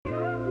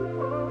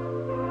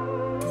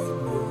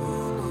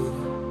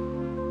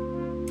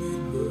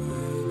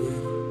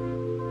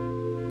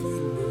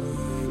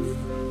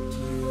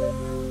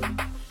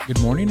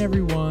Good morning,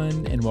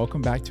 everyone, and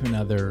welcome back to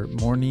another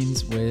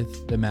Mornings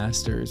with the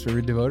Masters, where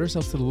we devote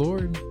ourselves to the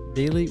Lord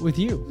daily with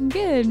you.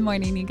 Good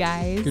morning, you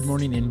guys. Good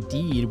morning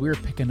indeed. We're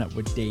picking up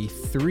with day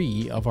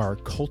 3 of our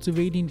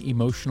Cultivating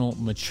Emotional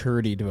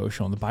Maturity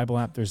devotional. In the Bible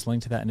app, there's a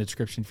link to that in the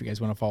description if you guys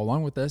want to follow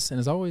along with us. And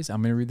as always,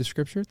 I'm going to read the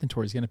scripture, then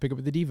Tori's going to pick up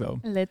with the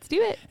Devo. Let's do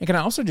it. And can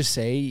I also just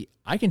say,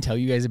 I can tell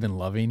you guys have been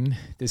loving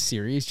this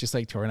series just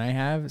like Tori and I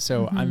have.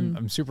 So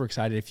I'm super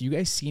excited. If you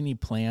guys see any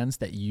plans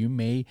that you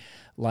may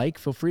like,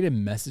 feel free to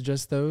message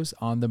us those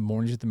on the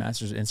Mornings with the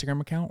Masters Instagram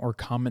account or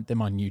comment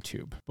them on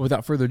YouTube. But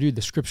without further ado,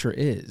 the scripture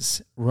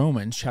is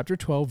Romans chapter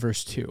 12,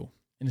 verse 2.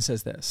 And it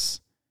says this: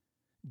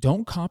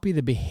 "Don't copy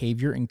the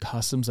behavior and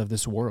customs of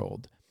this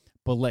world,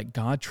 but let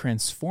God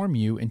transform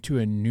you into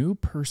a new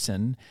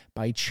person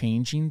by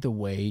changing the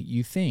way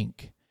you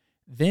think.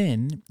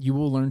 Then you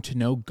will learn to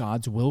know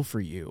God's will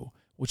for you,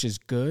 which is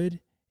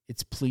good,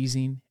 it's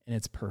pleasing, and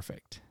it's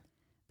perfect."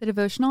 The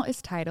devotional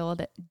is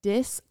titled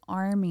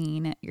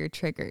Disarming Your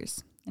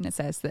Triggers. And it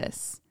says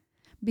this: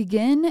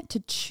 begin to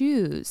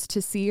choose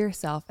to see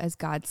yourself as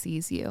God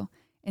sees you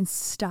and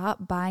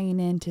stop buying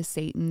into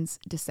Satan's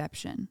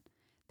deception.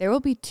 There will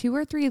be 2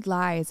 or 3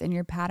 lies in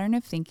your pattern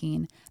of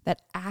thinking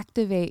that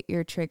activate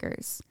your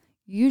triggers,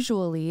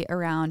 usually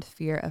around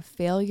fear of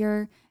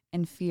failure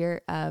and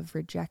fear of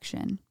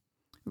rejection.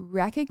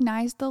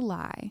 Recognize the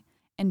lie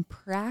and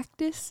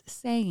practice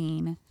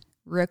saying,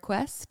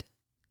 request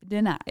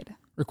denied.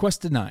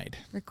 Request denied.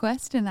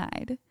 Request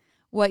denied.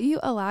 What you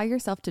allow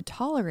yourself to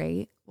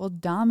tolerate will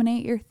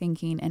dominate your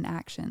thinking and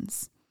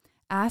actions.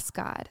 Ask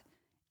God,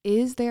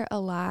 is there a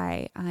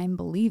lie I'm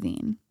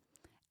believing?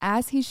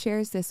 As he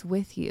shares this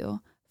with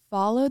you,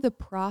 follow the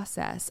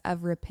process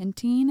of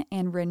repenting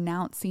and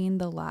renouncing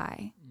the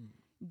lie.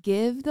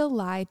 Give the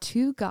lie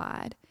to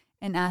God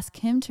and ask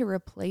him to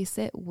replace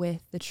it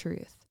with the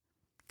truth.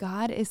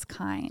 God is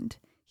kind.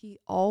 He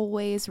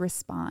always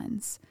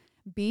responds.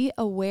 Be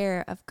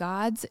aware of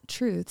God's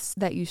truths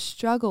that you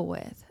struggle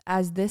with,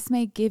 as this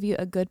may give you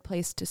a good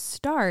place to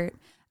start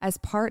as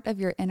part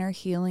of your inner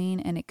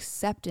healing and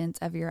acceptance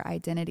of your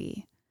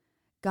identity.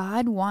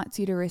 God wants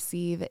you to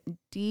receive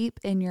deep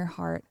in your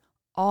heart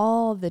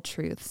all the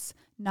truths,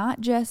 not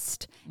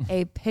just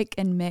a pick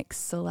and mix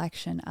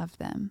selection of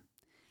them.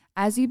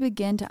 As you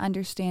begin to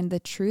understand the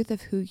truth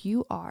of who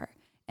you are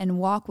and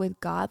walk with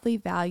godly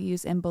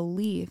values and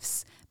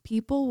beliefs,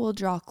 people will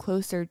draw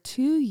closer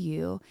to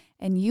you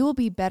and you will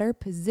be better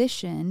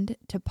positioned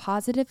to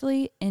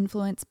positively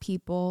influence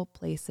people,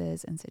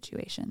 places, and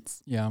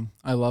situations. Yeah,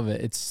 I love it.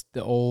 It's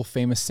the old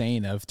famous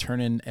saying of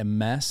turning a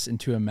mess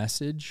into a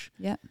message.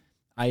 Yep.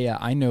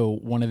 I know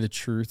one of the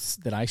truths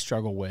that I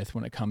struggle with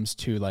when it comes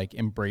to like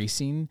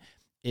embracing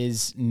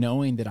is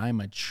knowing that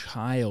I'm a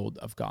child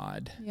of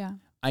God. Yeah.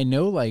 I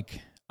know like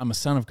I'm a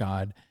son of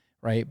God,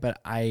 right? But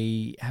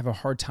I have a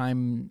hard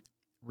time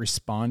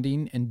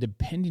responding and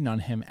depending on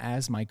him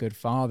as my good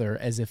father,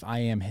 as if I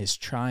am his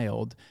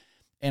child.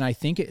 And I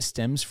think it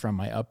stems from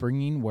my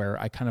upbringing where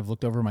I kind of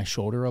looked over my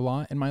shoulder a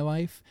lot in my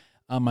life.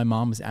 My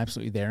mom was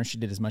absolutely there and she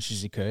did as much as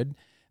she could.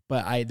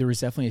 But there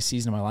was definitely a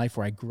season of my life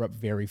where I grew up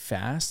very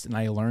fast and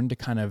I learned to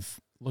kind of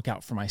look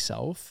out for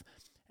myself.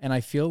 And I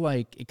feel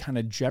like it kind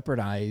of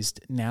jeopardized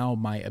now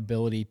my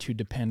ability to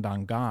depend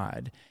on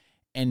God.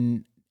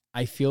 And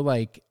I feel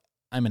like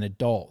I'm an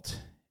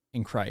adult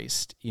in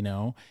Christ, you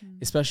know,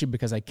 especially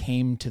because I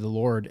came to the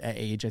Lord at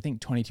age, I think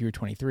 22 or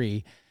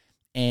 23.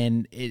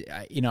 And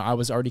I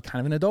was already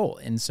kind of an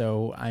adult. And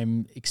so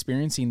I'm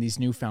experiencing these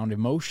newfound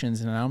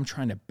emotions and now I'm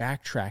trying to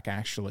backtrack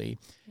actually.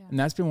 Yeah. And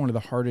that's been one of the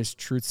hardest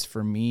truths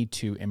for me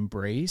to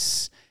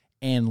embrace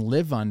and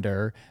live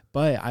under.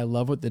 But I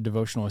love what the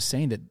devotional is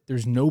saying, that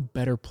there's no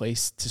better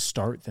place to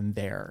start than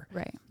there.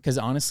 Right. Because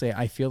honestly,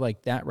 I feel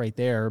like that right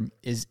there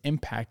is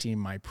impacting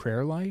my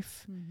prayer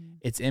life. Mm-hmm.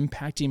 It's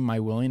impacting my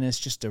willingness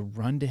just to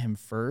run to him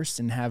first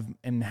and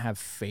have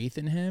faith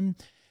in him.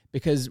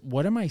 Because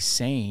what am I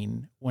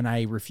saying when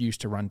I refuse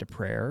to run to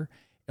prayer?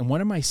 And what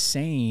am I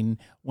saying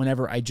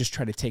whenever I just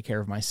try to take care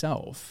of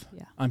myself?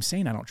 Yeah. I'm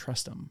saying I don't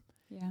trust him.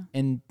 Yeah.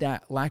 And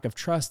that lack of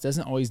trust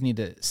doesn't always need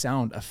to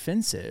sound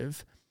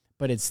offensive,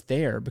 but it's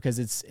there because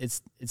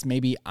it's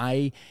maybe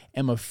I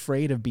am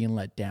afraid of being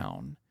let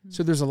down. Mm-hmm.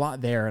 So there's a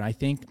lot there. And I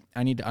think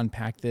I need to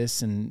unpack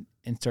this and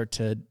start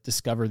to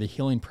discover the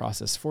healing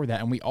process for that.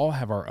 And we all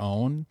have our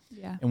own.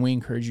 Yeah. And we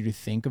encourage you to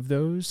think of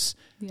those,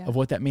 of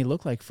what that may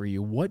look like for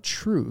you. What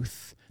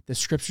truth the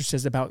scripture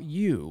says about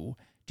you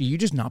do you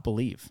just not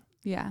believe?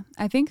 Yeah.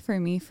 I think for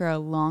me, for a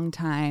long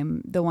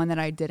time, the one that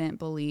I didn't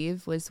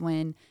believe was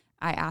when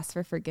I asked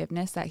for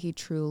forgiveness, that he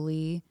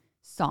truly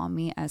saw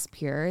me as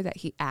pure, that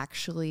he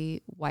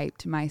actually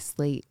wiped my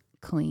slate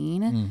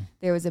clean.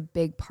 There was a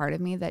big part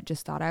of me that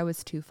just thought I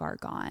was too far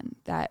gone,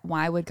 that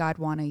why would God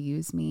want to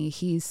use me?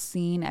 He's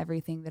seen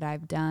everything that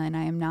I've done.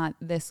 I am not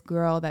this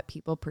girl that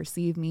people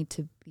perceive me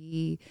to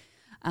be.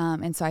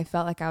 And so I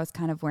felt like I was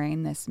kind of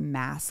wearing this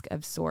mask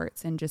of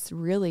sorts and just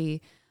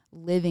really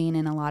living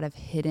in a lot of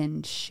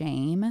hidden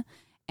shame.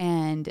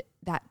 And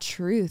that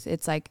truth.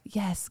 It's like,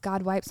 yes,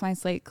 God wipes my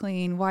slate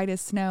clean, white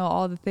as snow,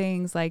 all the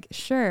things. Like,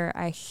 sure,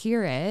 I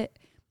hear it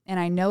and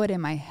I know it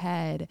in my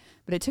head,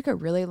 but it took a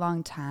really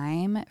long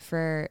time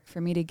for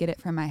me to get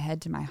it from my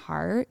head to my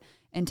heart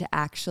and to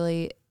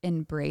actually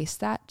embrace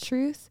that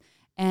truth.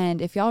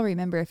 And if y'all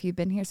remember, if you've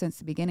been here since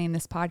the beginning,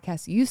 this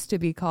podcast used to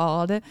be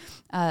called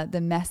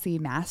The Messy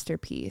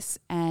Masterpiece.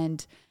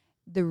 And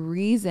the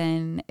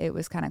reason it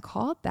was kind of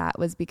called that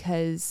was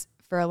because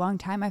for a long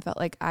time, I felt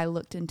like I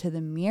looked into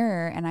the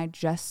mirror and I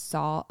just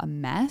saw a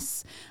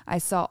mess. I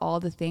saw all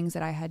the things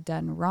that I had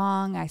done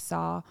wrong. I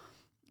saw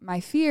my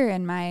fear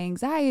and my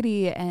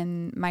anxiety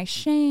and my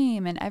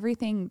shame and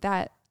everything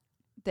that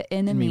the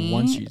enemy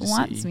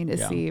wants me to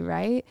see,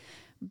 right?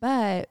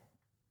 But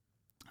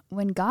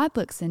when God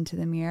looks into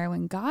the mirror,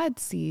 when God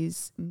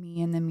sees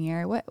me in the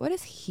mirror, what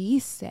does he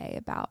say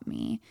about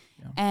me?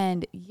 Yeah.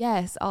 And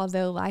yes,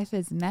 although life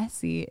is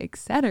messy,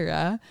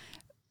 etc.,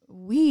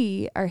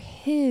 we are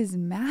his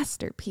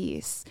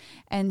masterpiece.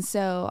 And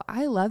so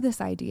I love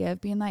this idea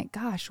of being like,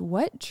 gosh,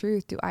 what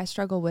truth do I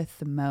struggle with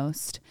the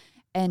most?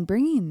 And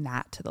bringing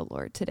that to the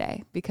Lord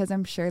today, because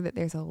I'm sure that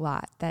there's a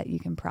lot that you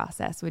can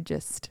process with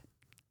just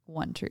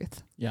one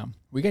truth. Yeah.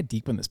 We got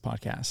deep on this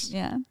podcast.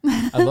 Yeah.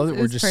 I love that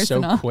we're just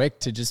personal. So quick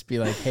to just be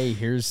like, hey,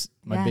 here's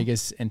my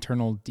biggest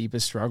internal,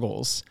 deepest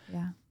struggles.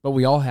 Yeah. But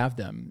we all have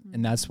them.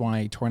 And that's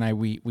why Tori and I,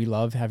 we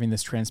love having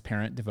this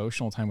transparent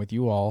devotional time with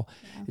you all.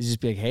 Yeah. Is just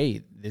be like,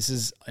 hey, this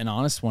is an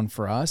honest one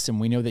for us. And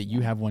we know that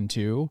you have one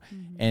too.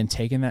 Mm-hmm. And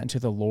taking that into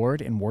the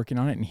Lord and working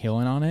on it and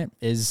healing on it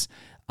is,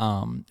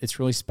 it's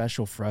really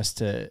special for us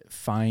to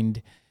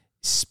find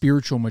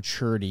spiritual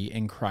maturity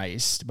in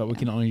Christ, but we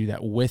can only do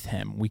that with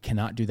him. We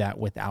cannot do that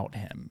without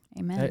him.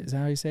 Amen. Is that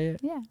how you say it?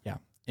 Yeah. Yeah.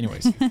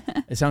 Anyways,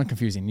 it sounded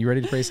confusing. You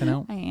ready to pray something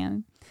out? I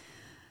am.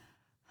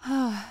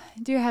 Oh,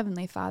 dear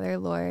Heavenly Father,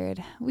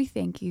 Lord, we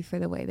thank you for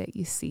the way that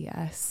you see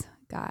us,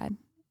 God.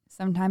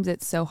 Sometimes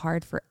it's so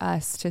hard for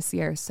us to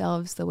see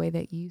ourselves the way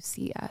that you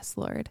see us,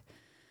 Lord.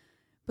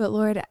 But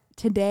Lord,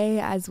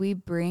 today as we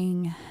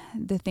bring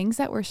the things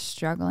that we're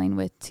struggling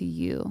with to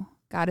you,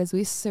 God, as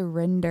we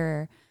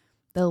surrender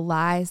the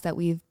lies that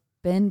we've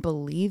been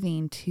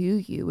believing to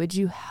you, would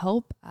you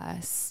help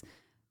us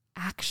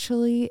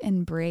actually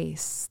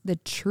embrace the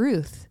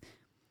truth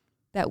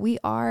that we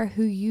are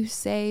who you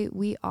say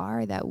we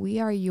are, that we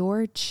are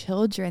your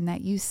children,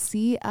 that you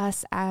see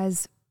us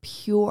as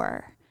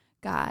pure,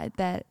 God,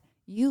 that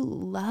you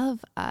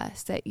love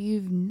us, that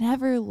you've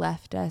never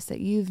left us, that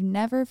you've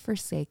never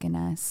forsaken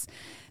us,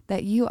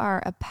 that you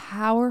are a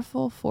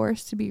powerful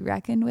force to be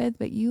reckoned with,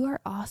 but you are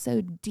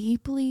also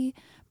deeply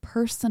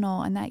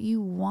personal and that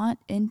you want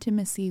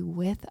intimacy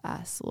with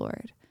us,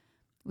 Lord.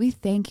 We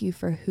thank you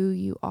for who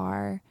you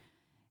are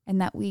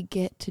and that we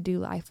get to do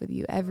life with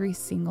you every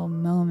single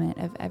moment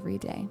of every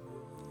day.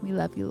 We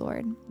love you,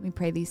 Lord. We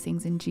pray these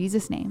things in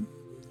Jesus' name.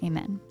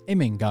 Amen.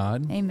 Amen,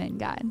 God. Amen,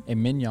 God.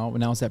 Amen, y'all. Well,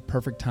 now is that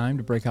perfect time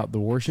to break out the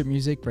worship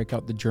music, break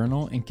out the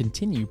journal, and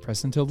continue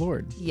pressing to the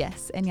Lord.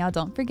 Yes, and y'all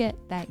don't forget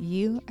that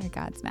you are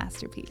God's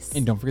masterpiece.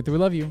 And don't forget that we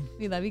love you.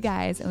 We love you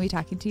guys, and we'll be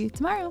talking to you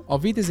tomorrow.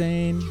 Auf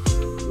Wiedersehen.